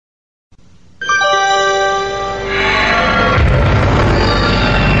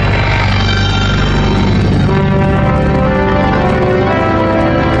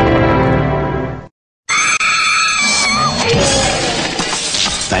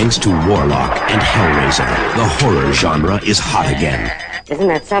Thanks to Warlock and Hellraiser, the horror genre is hot again. Isn't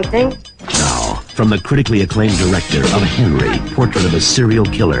that something? Now, from the critically acclaimed director of Henry, Portrait of a Serial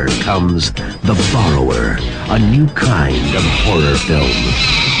Killer, comes The Borrower, a new kind of horror film.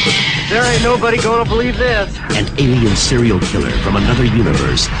 There ain't nobody gonna believe this. An alien serial killer from another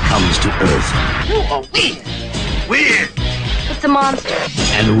universe comes to Earth. You are weird. Weird. It's a monster.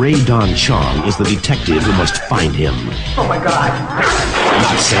 And Ray Don Chong is the detective who must find him. Oh my God.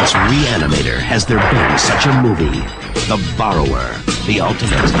 Not since Reanimator has there been such a movie. The Borrower, the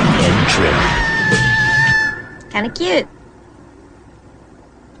ultimate head trip. Kinda cute.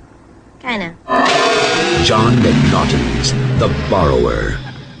 Kinda. John McNaughton's The Borrower.